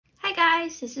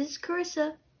guys, this is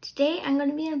Carissa. Today I'm going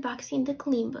to be unboxing the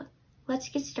Kalimba. Let's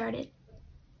get started.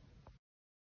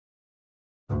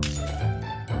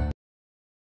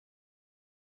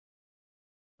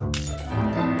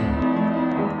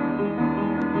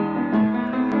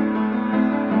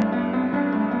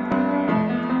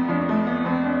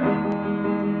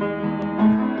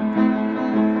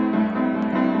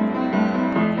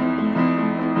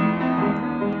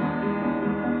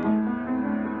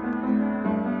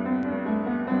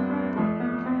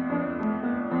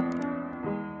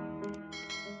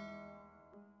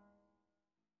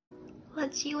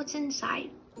 Let's see what's inside.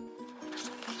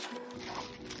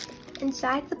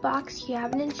 Inside the box, you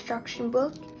have an instruction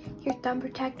book, your thumb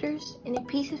protectors, and a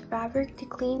piece of fabric to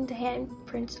clean the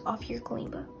handprints off your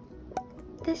Kalimba.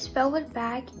 This velvet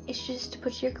bag is just to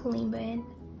put your Kalimba in.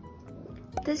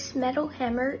 This metal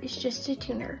hammer is just a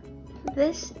tuner.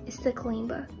 This is the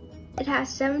Kalimba. It has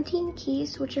 17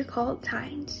 keys, which are called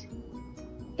tines.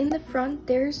 In the front,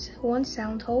 there's one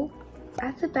sound hole.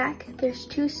 At the back, there's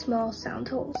two small sound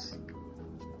holes.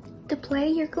 To play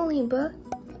your Kalimba,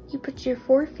 you put your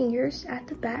 4 fingers at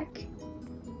the back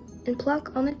and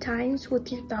pluck on the tines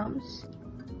with your thumbs.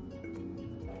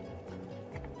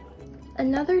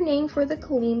 Another name for the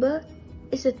Kalimba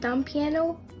is a thumb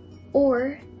piano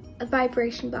or a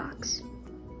vibration box.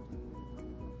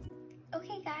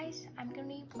 Okay guys, I'm going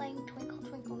to be playing Twinkle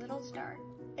Twinkle Little Star.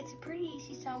 It's a pretty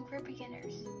easy song for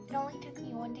beginners. It only took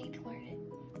me 1 day to learn it.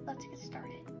 Let's get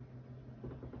started.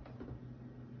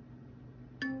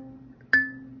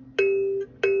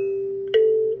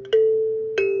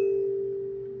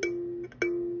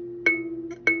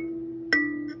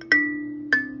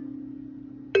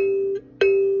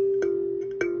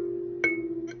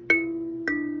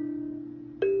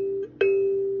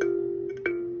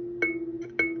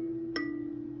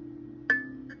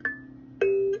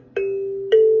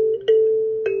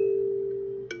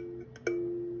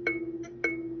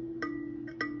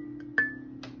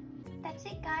 That's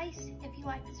it guys. If you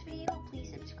like this video,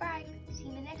 please subscribe. See you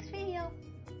in the next video.